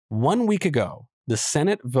1 week ago, the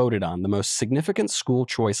Senate voted on the most significant school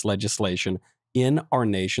choice legislation in our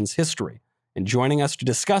nation's history. And joining us to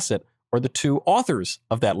discuss it are the two authors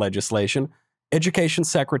of that legislation, Education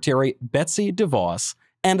Secretary Betsy DeVos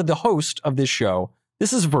and the host of this show.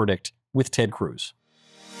 This is Verdict with Ted Cruz.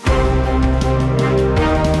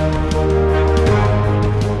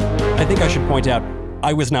 I think I should point out,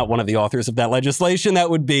 I was not one of the authors of that legislation. That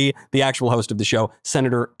would be the actual host of the show,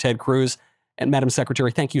 Senator Ted Cruz. And Madam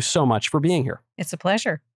Secretary, thank you so much for being here. It's a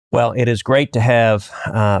pleasure. Well, it is great to have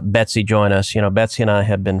Betsy join us. You know, Betsy and I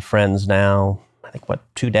have been friends now, I think,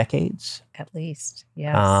 2 decades? At least,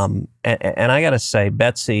 yes. And I got to say,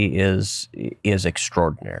 Betsy is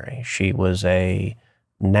extraordinary. She was a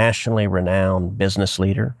nationally renowned business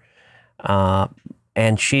leader,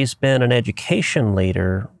 and she's been an education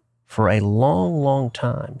leader for a long, long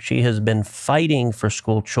time. She has been fighting for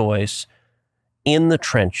school choice in the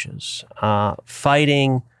trenches,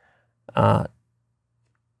 fighting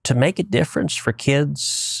to make a difference for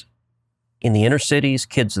kids in the inner cities,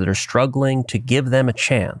 kids that are struggling, to give them a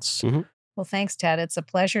chance. Mm-hmm. Well, thanks, Ted. It's a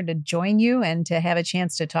pleasure to join you and to have a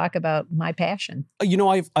chance to talk about my passion. You know,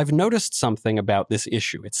 I've noticed something about this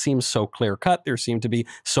issue. It seems so clear-cut. There seem to be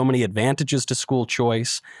so many advantages to school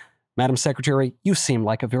choice. Madam Secretary, you seem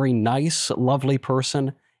like a very nice, lovely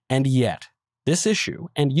person, and yet this issue,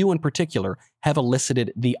 and you in particular, have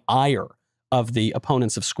elicited the ire of the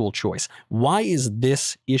opponents of school choice. Why is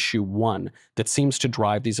this issue one that seems to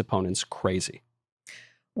drive these opponents crazy?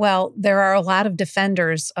 Well, there are a lot of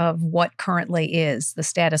defenders of what currently is the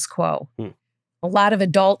status quo. A lot of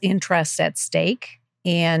adult interests at stake,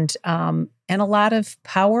 and a lot of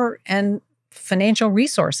power and financial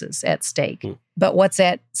resources at stake. But what's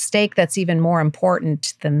at stake that's even more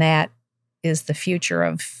important than that is the future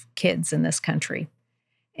of kids in this country.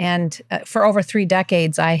 And for over 3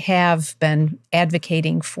 decades, I have been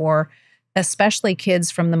advocating for especially kids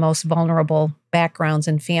from the most vulnerable backgrounds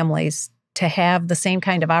and families to have the same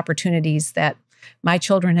kind of opportunities that my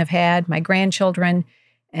children have had, my grandchildren,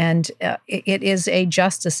 and it is a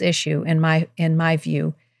justice issue in my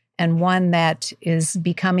view, and one that is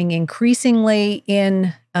becoming increasingly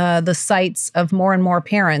in the sights of more and more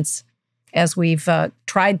parents as we've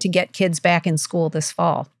tried to get kids back in school this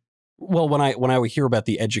fall. Well, when I hear about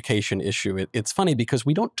the education issue, it's funny because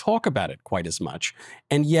we don't talk about it quite as much.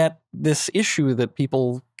 And yet this issue that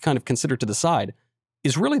people kind of consider to the side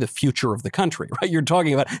is really the future of the country, right? You're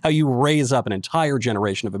talking about how you raise up an entire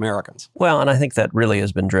generation of Americans. Well, and I think that really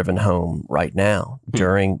has been driven home right now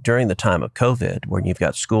during the time of COVID, when you've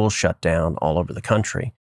got schools shut down all over the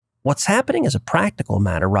country. What's happening as a practical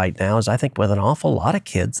matter right now is, I think, with an awful lot of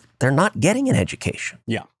kids, they're not getting an education.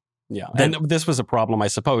 Yeah. And this was a problem, I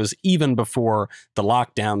suppose, even before the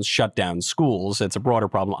lockdowns shut down schools. It's a broader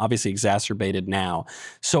problem, obviously exacerbated now.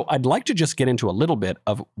 So I'd like to just get into a little bit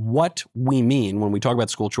of what we mean when we talk about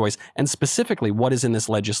school choice, and specifically what is in this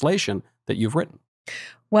legislation that you've written.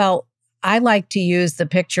 Well, I like to use the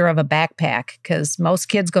picture of a backpack because most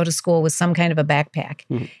kids go to school with some kind of a backpack.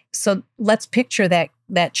 Mm-hmm. So let's picture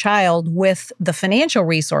that child with the financial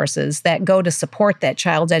resources that go to support that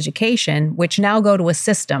child's education, which now go to a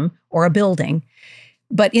system or a building.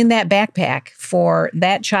 But in that backpack, for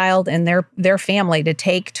that child and their family to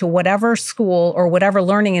take to whatever school or whatever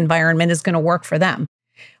learning environment is going to work for them,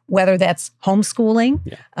 whether that's homeschooling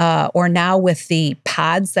or now with the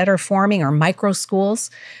pods that are forming, or micro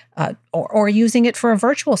schools, or using it for a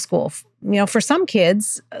virtual school. You know, for some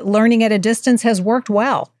kids, learning at a distance has worked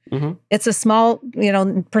well. Mm-hmm. It's a small,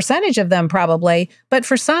 percentage of them probably, but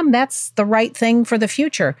for some, that's the right thing for the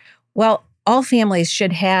future. Well, all families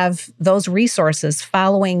should have those resources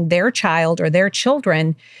following their child or their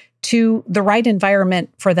children to the right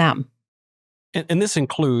environment for them. And this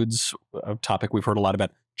includes a topic we've heard a lot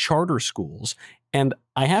about, charter schools. And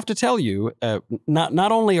I have to tell you,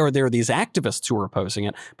 not only are there these activists who are opposing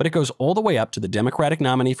it, but it goes all the way up to the Democratic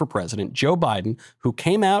nominee for president, Joe Biden, who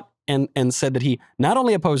came out and said that he not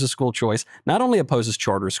only opposes school choice, not only opposes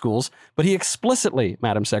charter schools, but he explicitly,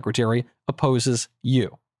 Madam Secretary, opposes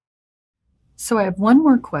you. So I have one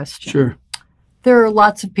more question. Sure. There are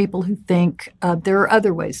lots of people who think there are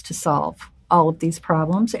other ways to solve all of these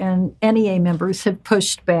problems, and NEA members have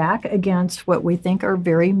pushed back against what we think are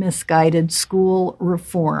very misguided school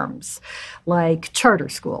reforms, like charter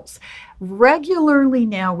schools. Regularly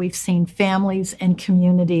now, we've seen families and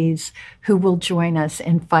communities who will join us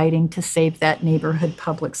in fighting to save that neighborhood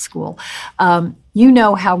public school. You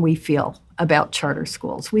know how we feel about charter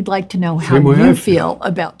schools. We'd like to know how you feel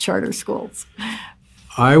about charter schools.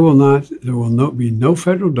 There will be no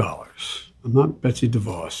federal dollars. I'm not Betsy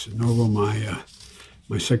DeVos, nor will my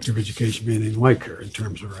my Secretary of Education being anything like her in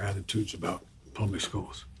terms of her attitudes about public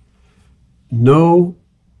schools. No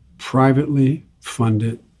privately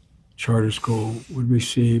funded charter school would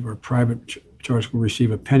receive, or private charter school would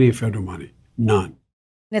receive a penny of federal money. None.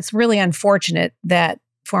 It's really unfortunate that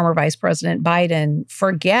former Vice President Biden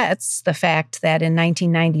forgets the fact that in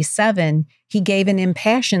 1997, he gave an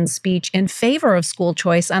impassioned speech in favor of school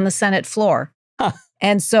choice on the Senate floor. Huh.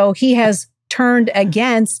 And so he has turned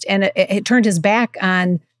against and it turned his back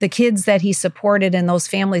on the kids that he supported and those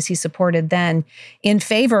families he supported then in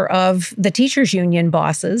favor of the teachers union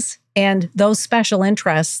bosses and those special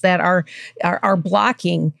interests that are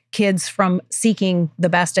blocking kids from seeking the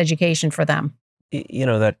best education for them. You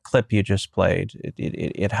know, that clip you just played,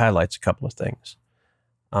 it highlights a couple of things.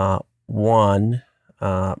 One,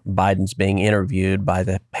 Biden's being interviewed by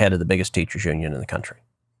the head of the biggest teachers union in the country.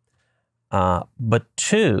 But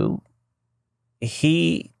two,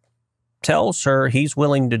 he tells her he's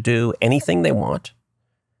willing to do anything they want.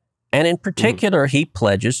 And in particular, he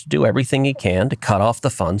pledges to do everything he can to cut off the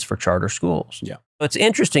funds for charter schools. Yeah. It's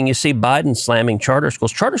interesting, you see Biden slamming charter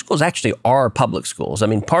schools. Charter schools actually are public schools. I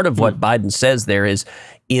mean, part of what Biden says there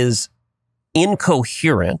is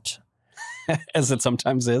incoherent. As it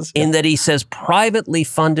sometimes is. In that he says privately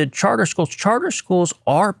funded charter schools. Charter schools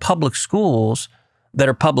are public schools that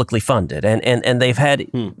are publicly funded. And they've had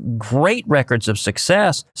great records of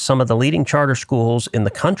success. Some of the leading charter schools in the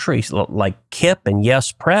country, like KIPP and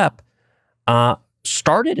Yes Prep,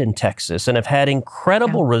 started in Texas and have had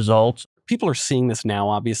incredible results. People are seeing this now,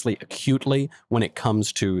 obviously, acutely when it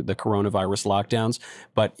comes to the coronavirus lockdowns.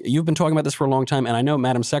 But you've been talking about this for a long time. And I know,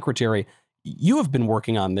 Madam Secretary, you have been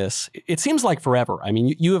working on this. It seems like forever. I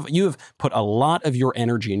mean, you have put a lot of your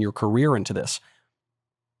energy and your career into this.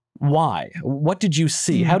 Why? What did you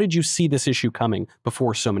see? How did you see this issue coming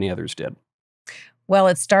before so many others did? Well,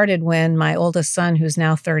 it started when my oldest son, who's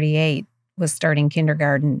now 38, was starting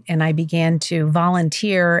kindergarten, and I began to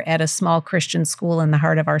volunteer at a small Christian school in the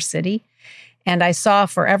heart of our city. And I saw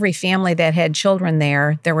for every family that had children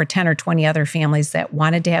there were 10 or 20 other families that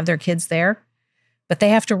wanted to have their kids there. But they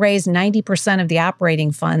have to raise 90% of the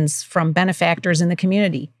operating funds from benefactors in the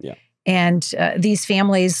community. Yeah. And these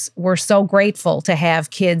families were so grateful to have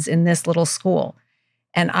kids in this little school.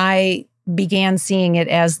 And I began seeing it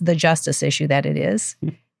as the justice issue that it is,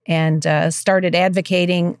 and started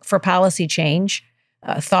advocating for policy change.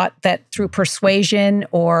 Thought that through persuasion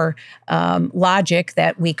or logic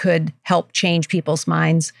that we could help change people's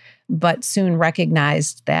minds, but soon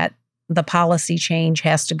recognized that the policy change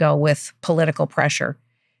has to go with political pressure.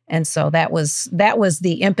 And so that was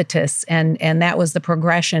the impetus, and that was the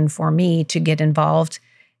progression for me to get involved.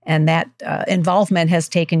 And that involvement has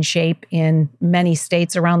taken shape in many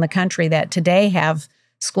states around the country that today have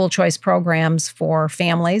school choice programs for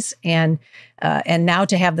families, and now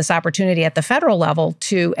to have this opportunity at the federal level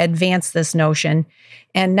to advance this notion.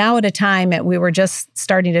 And now at a time that we were just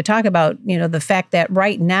starting to talk about, the fact that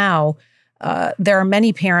right now there are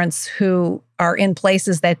many parents who are in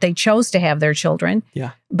places that they chose to have their children,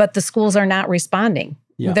 but the schools are not responding.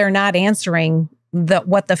 Yeah. They're not answering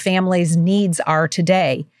what the family's needs are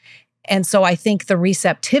today. And so I think the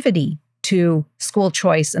receptivity to school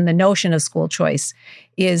choice and the notion of school choice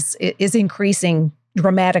is increasing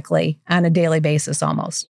dramatically on a daily basis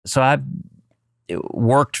almost. So I've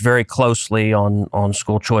worked very closely on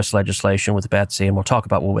school choice legislation with Betsy, and we'll talk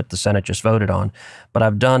about what the Senate just voted on. But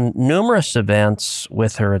I've done numerous events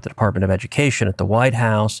with her at the Department of Education, at the White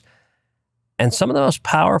House. And some of the most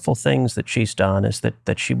powerful things that she's done is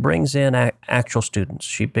that she brings in actual students.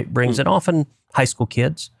 She brings in often high school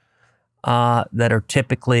kids that are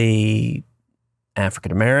typically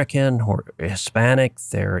African-American or Hispanic.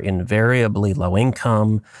 They're invariably low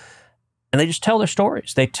income. And they just tell their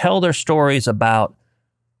stories. They tell their stories about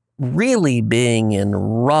really being in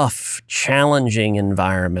rough, challenging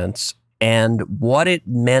environments and what it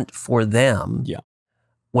meant for them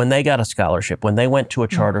when they got a scholarship, when they went to a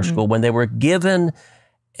charter school, when they were given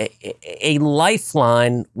a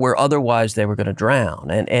lifeline where otherwise they were going to drown.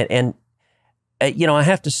 And I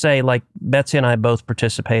have to say, like, Betsy and I both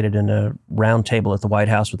participated in a roundtable at the White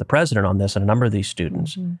House with the president on this and a number of these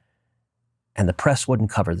students. And the press wouldn't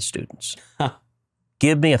cover the students.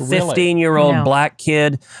 Give me a 15-year-old black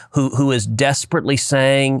kid who is desperately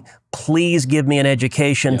saying, please give me an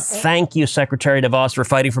education. Thank you, Secretary DeVos, for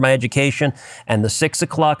fighting for my education. And the 6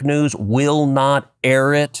 o'clock news will not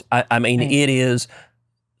air it. I mean, it is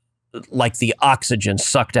like the oxygen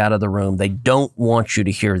sucked out of the room. They don't want you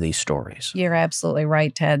to hear these stories. You're absolutely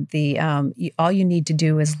right, Ted. All you need to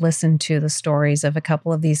do is listen to the stories of a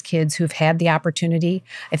couple of these kids who've had the opportunity.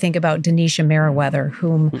 I think about Denisha Merriweather,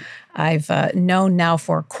 whom I've known now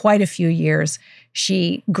for quite a few years.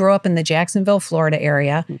 She grew up in the Jacksonville, Florida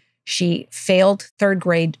area. She failed third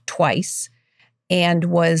grade twice and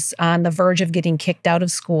was on the verge of getting kicked out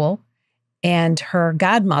of school. And her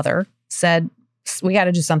godmother said, we got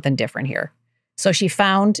to do something different here. So she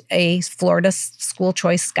found a Florida school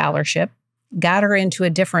choice scholarship, got her into a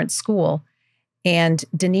different school. And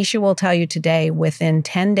Denisha will tell you today, within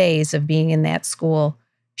 10 days of being in that school,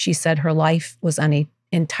 she said her life was on an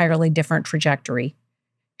entirely different trajectory.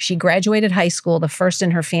 She graduated high school, the first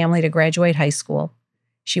in her family to graduate high school.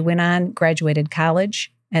 She went on, graduated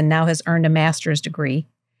college, and now has earned a master's degree.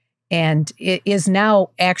 And it is now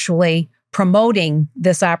actually promoting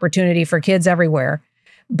this opportunity for kids everywhere.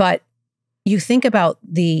 But you think about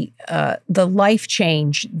the life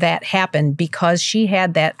change that happened because she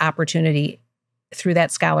had that opportunity through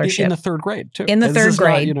that scholarship. In the third grade, too. In the third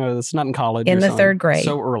grade. It's not in college. In the third grade.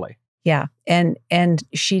 So early. Yeah. And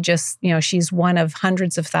she just, she's one of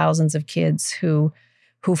hundreds of thousands of kids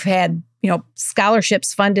who've had,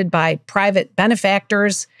 scholarships funded by private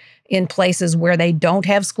benefactors in places where they don't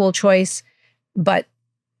have school choice. But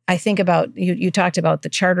I think about, you talked about the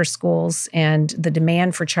charter schools and the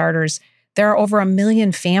demand for charters. There are over 1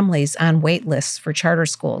 million families on wait lists for charter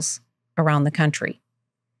schools around the country.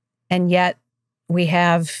 And yet we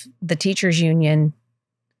have the teachers union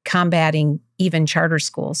combating even charter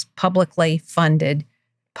schools, publicly funded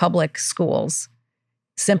public schools,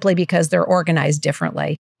 simply because they're organized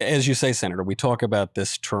differently. As you say, Senator, we talk about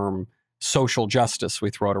this term social justice,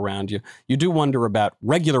 we throw it around. You do wonder about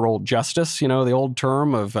regular old justice, the old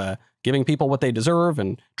term of giving people what they deserve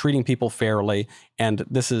and treating people fairly. And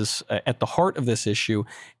this is at the heart of this issue.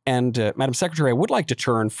 And Madam Secretary, I would like to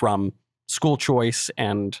turn from school choice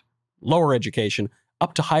and lower education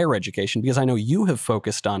up to higher education, because I know you have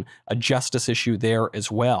focused on a justice issue there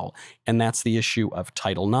as well. And that's the issue of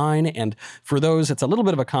Title IX. And for those, it's a little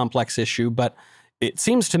bit of a complex issue, but it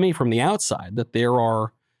seems to me from the outside that there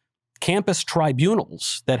are campus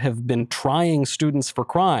tribunals that have been trying students for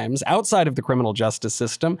crimes outside of the criminal justice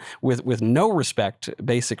system with no respect,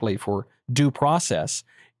 basically, for due process.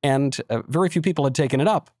 And very few people had taken it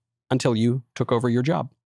up until you took over your job.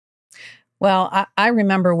 Well, I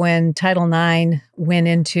remember when Title IX went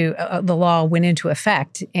into, the law went into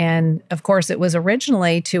effect. And of course, it was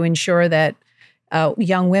originally to ensure that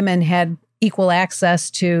young women had equal access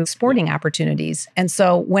to sporting opportunities. And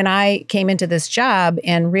so when I came into this job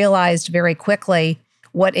and realized very quickly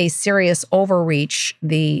what a serious overreach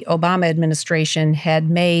the Obama administration had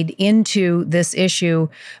made into this issue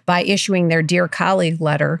by issuing their Dear Colleague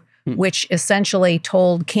letter, which essentially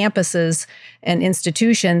told campuses and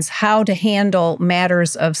institutions how to handle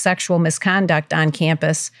matters of sexual misconduct on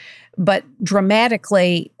campus, but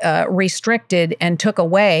dramatically restricted and took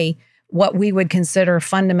away what we would consider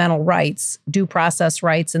fundamental rights, due process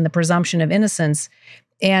rights, and the presumption of innocence.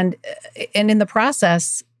 And in the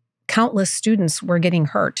process, countless students were getting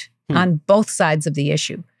hurt on both sides of the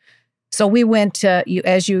issue. So we went,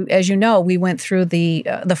 as you know, we went through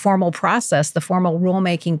the formal process, the formal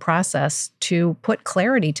rulemaking process, to put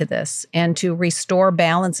clarity to this and to restore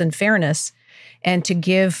balance and fairness, and to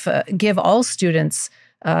give all students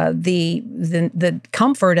the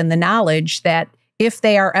comfort and the knowledge that if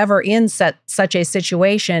they are ever in such a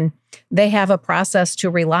situation, they have a process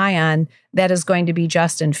to rely on that is going to be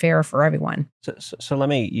just and fair for everyone. So let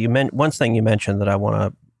me, one thing you mentioned that I want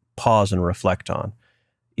to pause and reflect on.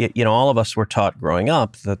 All of us were taught growing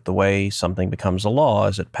up that the way something becomes a law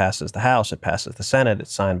is it passes the House, it passes the Senate,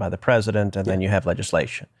 it's signed by the president, and then you have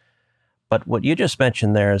legislation. But what you just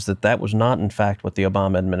mentioned there is that was not, in fact, what the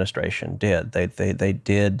Obama administration did. They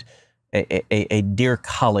did a Dear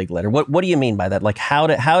Colleague letter. What do you mean by that? Like, how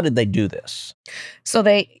did they do this? So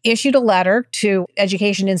they issued a letter to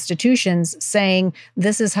education institutions saying,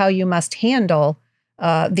 this is how you must handle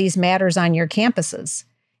these matters on your campuses,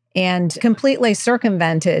 and completely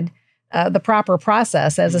circumvented the proper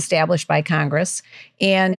process as established by Congress,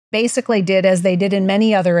 and basically did as they did in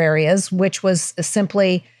many other areas, which was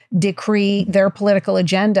simply decree their political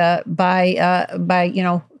agenda by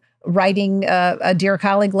writing a Dear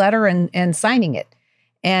Colleague letter and signing it.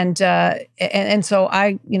 And so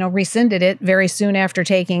I, rescinded it very soon after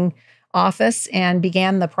taking office and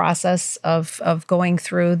began the process of going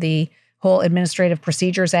through the whole Administrative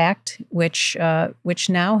Procedures Act, which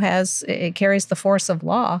now it carries the force of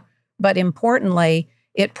law. But importantly,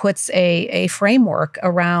 it puts a framework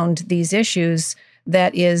around these issues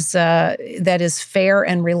that is fair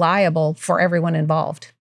and reliable for everyone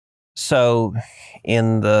involved. So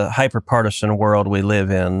in the hyper-partisan world we live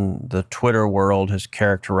in, the Twitter world has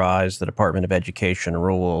characterized the Department of Education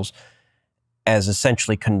rules as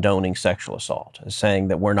essentially condoning sexual assault, as saying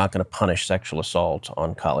that we're not going to punish sexual assault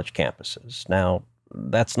on college campuses. Now,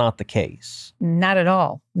 that's not the case. Not at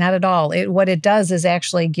all. Not at all. What it does is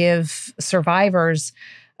actually give survivors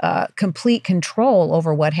complete control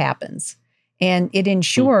over what happens. And it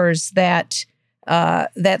ensures that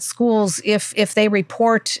schools, if they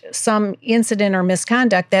report some incident or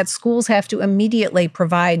misconduct, that schools have to immediately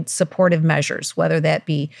provide supportive measures, whether that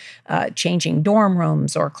be changing dorm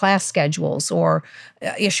rooms or class schedules or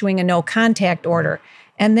issuing a no contact order.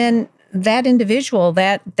 And then that individual,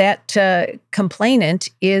 that complainant,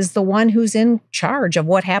 is the one who's in charge of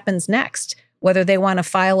what happens next, whether they want to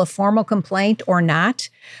file a formal complaint or not,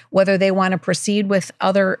 whether they want to proceed with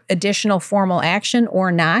other additional formal action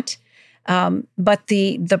or not. But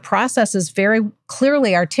the process is very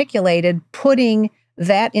clearly articulated, putting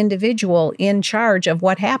that individual in charge of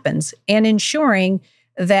what happens and ensuring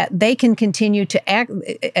that they can continue to act,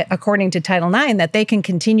 according to Title IX, that they can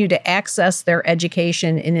continue to access their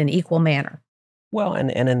education in an equal manner. Well,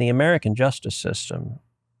 and in the American justice system,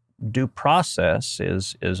 due process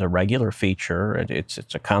is a regular feature. It's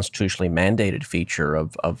a constitutionally mandated feature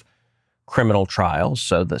of criminal trials,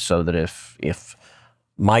 so that if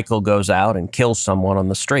Michael goes out and kills someone on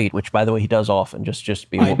the street, which, by the way, he does often, just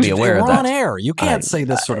be aware of that. We're on air. You can't say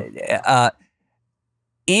this sort of...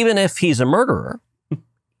 even if he's a murderer,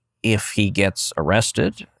 if he gets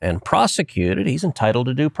arrested and prosecuted, he's entitled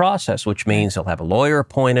to due process, which means he'll have a lawyer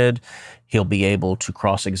appointed. He'll be able to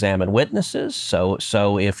cross-examine witnesses.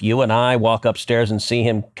 So if you and I walk upstairs and see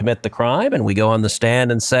him commit the crime and we go on the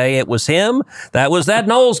stand and say it was him, that was that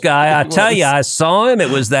Knowles guy, I tell you, I saw him.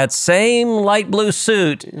 It was that same light blue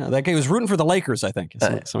suit. Yeah, that guy was rooting for the Lakers, I think.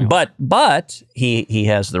 But he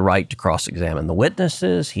has the right to cross-examine the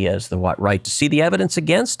witnesses. He has the right to see the evidence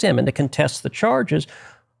against him and to contest the charges.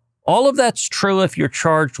 All of that's true if you're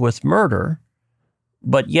charged with murder,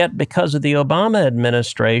 but yet because of the Obama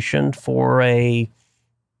administration, for a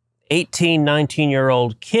 18,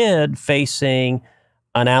 19-year-old kid facing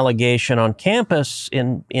an allegation on campus,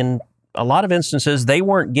 in a lot of instances, they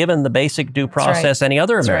weren't given the basic due process any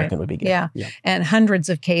other American would be given. Yeah, and hundreds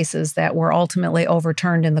of cases that were ultimately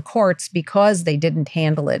overturned in the courts because they didn't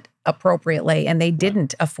handle it appropriately and they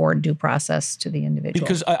didn't afford due process to the individual.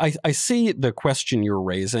 Because I see the question you're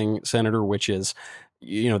raising, Senator, which is,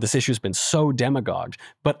 this issue has been so demagogued,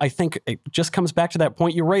 but I think it just comes back to that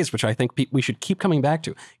point you raised, which I think we should keep coming back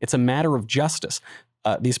to. It's a matter of justice.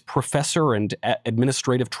 These professor and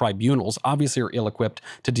administrative tribunals obviously are ill-equipped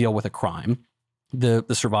to deal with a crime. The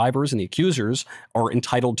survivors and the accusers are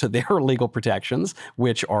entitled to their legal protections,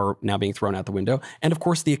 which are now being thrown out the window. And of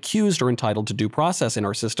course, the accused are entitled to due process in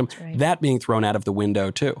our system, that being thrown out of the window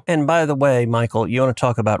too. And by the way, Michael, you want to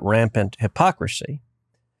talk about rampant hypocrisy.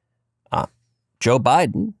 Joe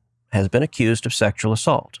Biden has been accused of sexual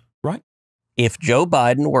assault. Right. If Joe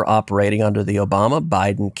Biden were operating under the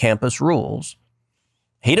Obama-Biden campus rules,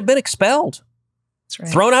 he'd have been expelled. That's right.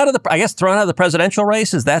 Thrown out of the presidential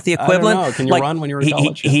race. Is that the equivalent? I don't know. Can you run when you're in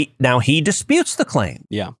college? He disputes the claim.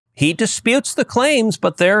 Yeah. He disputes the claims,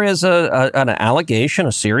 but there is an allegation,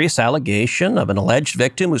 a serious allegation of an alleged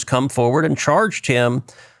victim who's come forward and charged him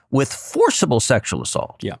with forcible sexual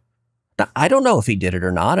assault. Yeah. Now, I don't know if he did it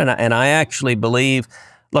or not, and I actually believe,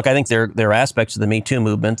 look, I think there are aspects of the Me Too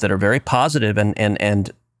movement that are very positive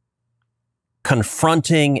and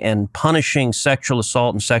confronting and punishing sexual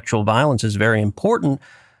assault and sexual violence is very important,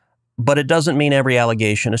 but it doesn't mean every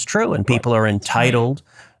allegation is true, and people are entitled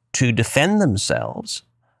to defend themselves.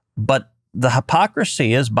 But the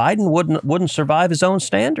hypocrisy is Biden wouldn't survive his own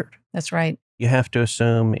standard. That's right. You have to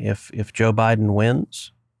assume if Joe Biden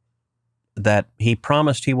wins, that he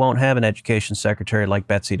promised he won't have an education secretary like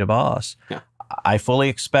Betsy DeVos. Yeah. I fully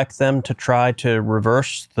expect them to try to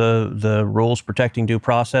reverse the rules protecting due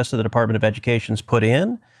process that the Department of Education's put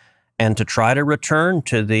in, and to try to return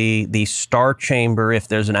to the star chamber. If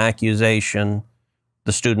there's an accusation,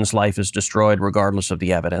 the student's life is destroyed regardless of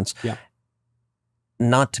the evidence. Yeah.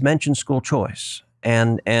 Not to mention school choice.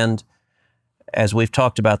 And as we've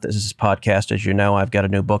talked about this podcast, as you know, I've got a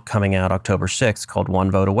new book coming out October 6th called One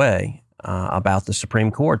Vote Away, about the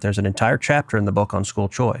Supreme Court. There's an entire chapter in the book on school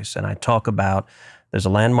choice, and I talk about, there's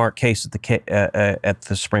a landmark case at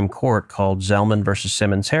the Supreme Court called Zellman versus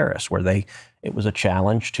Simmons-Harris, where it was a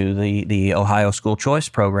challenge to the Ohio school choice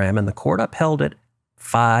program, and the court upheld it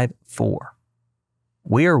 5-4.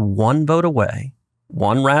 We are one vote away,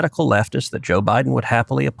 one radical leftist that Joe Biden would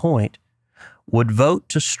happily appoint, would vote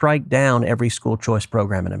to strike down every school choice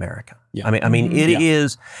program in America. Yeah. I mean, it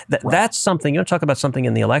is that's something, talk about something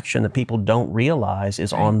in the election that people don't realize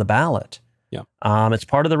is on the ballot. Yeah. It's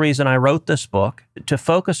part of the reason I wrote this book, to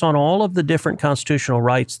focus on all of the different constitutional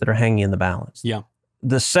rights that are hanging in the balance. Yeah.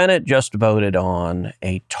 The Senate just voted on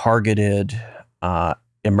a targeted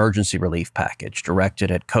emergency relief package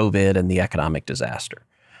directed at COVID and the economic disaster.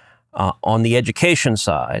 On the education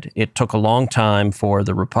side, it took a long time for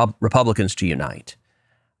the Republicans to unite.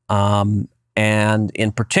 And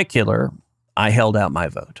in particular, I held out my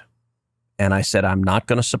vote. And I said, I'm not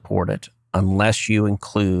going to support it unless you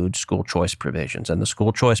include school choice provisions. And the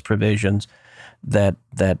school choice provisions that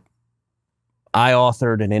I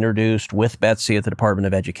authored and introduced with Betsy at the Department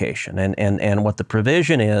of Education. And what the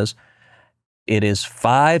provision is, it is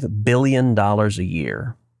 $5 billion a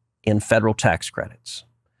year in federal tax credits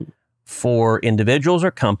for individuals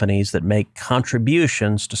or companies that make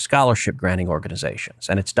contributions to scholarship granting organizations.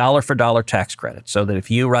 And it's dollar for dollar tax credit, so that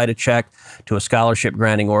if you write a check to a scholarship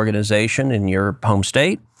granting organization in your home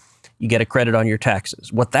state, you get a credit on your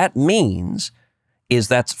taxes. What that means is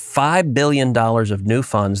that's $5 billion of new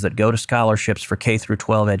funds that go to scholarships for K through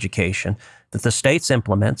 12 education that the states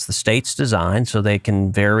implements, the states design, so they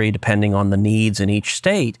can vary depending on the needs in each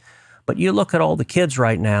state. But you look at all the kids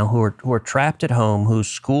right now who are trapped at home, whose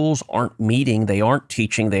schools aren't meeting, they aren't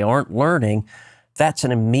teaching, they aren't learning. That's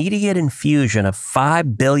an immediate infusion of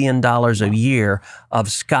 $5 billion a year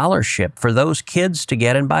of scholarship for those kids to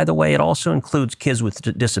get. And by the way, it also includes kids with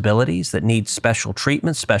disabilities that need special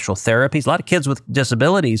treatment, special therapies. A lot of kids with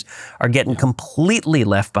disabilities are getting completely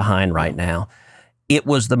left behind right now. It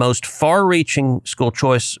was the most far-reaching school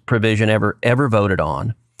choice provision ever voted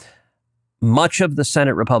on. Much of the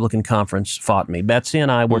Senate Republican conference fought me. Betsy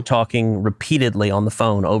and I were talking repeatedly on the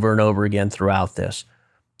phone over and over again throughout this.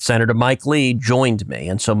 Senator Mike Lee joined me.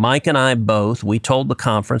 And so Mike and I both, we told the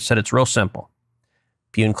conference that it's real simple.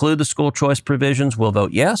 If you include the school choice provisions, we'll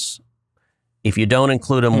vote yes. If you don't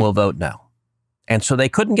include them, we'll vote no. And so they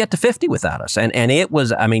couldn't get to 50 without us. And it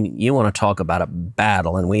was, I mean, you want to talk about a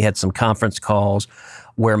battle. And we had some conference calls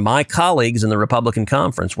where my colleagues in the Republican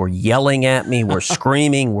conference were yelling at me, were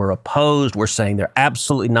screaming, were opposed, were saying they're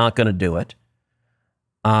absolutely not going to do it.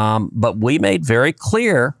 But we made very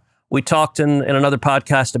clear. We talked in another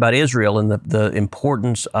podcast about Israel and the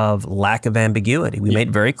importance of lack of ambiguity. We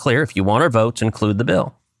made very clear, if you want our votes, include the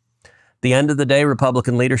bill. At the end of the day,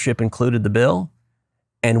 Republican leadership included the bill,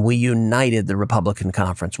 and we united the Republican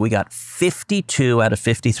conference. We got 52 out of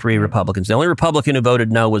 53 Republicans. The only Republican who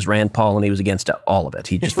voted no was Rand Paul, and he was against all of it.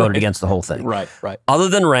 He just voted against the whole thing. Right. Other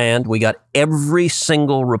than Rand, we got every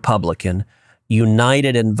single Republican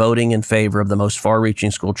united in voting in favor of the most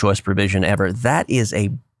far-reaching school choice provision ever. That is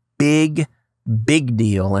a big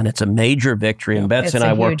deal, and it's a major victory. And Betsy and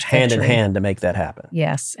I worked hand in hand to make that happen.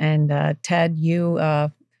 Yes, and Ted,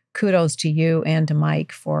 kudos to you and to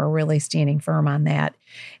Mike for really standing firm on that.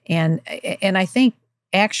 And I think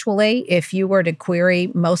actually, if you were to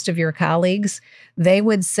query most of your colleagues, they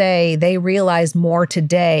would say they realize more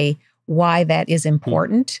today why that is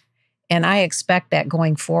important. And I expect that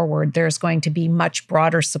going forward, there's going to be much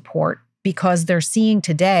broader support because they're seeing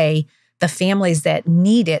today the families that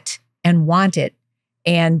need it and want it,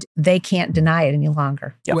 and they can't deny it any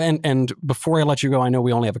longer. Yep. And before I let you go, I know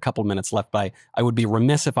we only have a couple minutes left, but I would be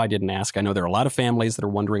remiss if I didn't ask. I know there are a lot of families that are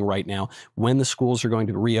wondering right now when the schools are going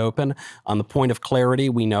to reopen. On the point of clarity,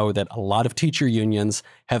 we know that a lot of teacher unions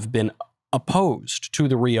have been opposed to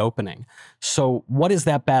the reopening. So what is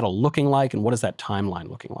that battle looking like, and what is that timeline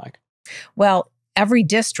looking like? Well, every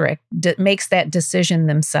district makes that decision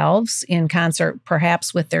themselves in concert,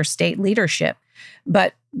 perhaps with their state leadership.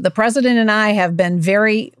 But the president and I have been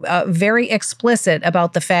very explicit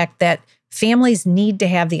about the fact that families need to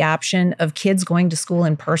have the option of kids going to school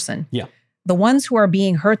in person. Yeah. The ones who are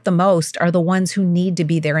being hurt the most are the ones who need to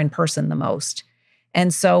be there in person the most.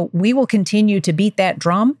 And so we will continue to beat that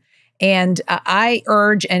drum. And I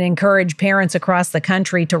urge and encourage parents across the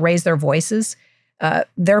country to raise their voices.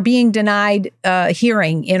 They're being denied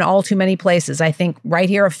hearing in all too many places. I think right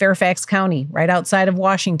here of Fairfax County, right outside of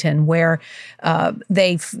Washington, where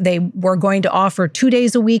they were going to offer 2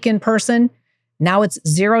 days a week in person. Now it's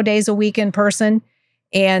 0 days a week in person.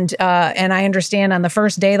 And I understand on the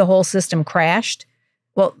first day, the whole system crashed.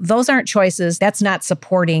 Well, those aren't choices. That's not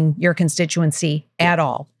supporting your constituency at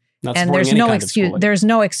all. And there's no excuse. There's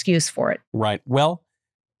no excuse for it. Right. Well,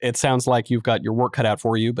 it sounds like you've got your work cut out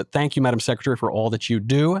for you, but thank you, Madam Secretary, for all that you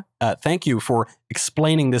do. Thank you for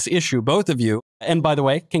explaining this issue, both of you. And by the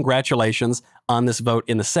way, congratulations on this vote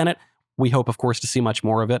in the Senate. We hope, of course, to see much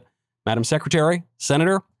more of it. Madam Secretary,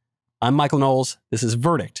 Senator, I'm Michael Knowles. This is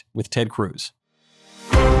Verdict with Ted Cruz.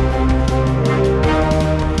 you.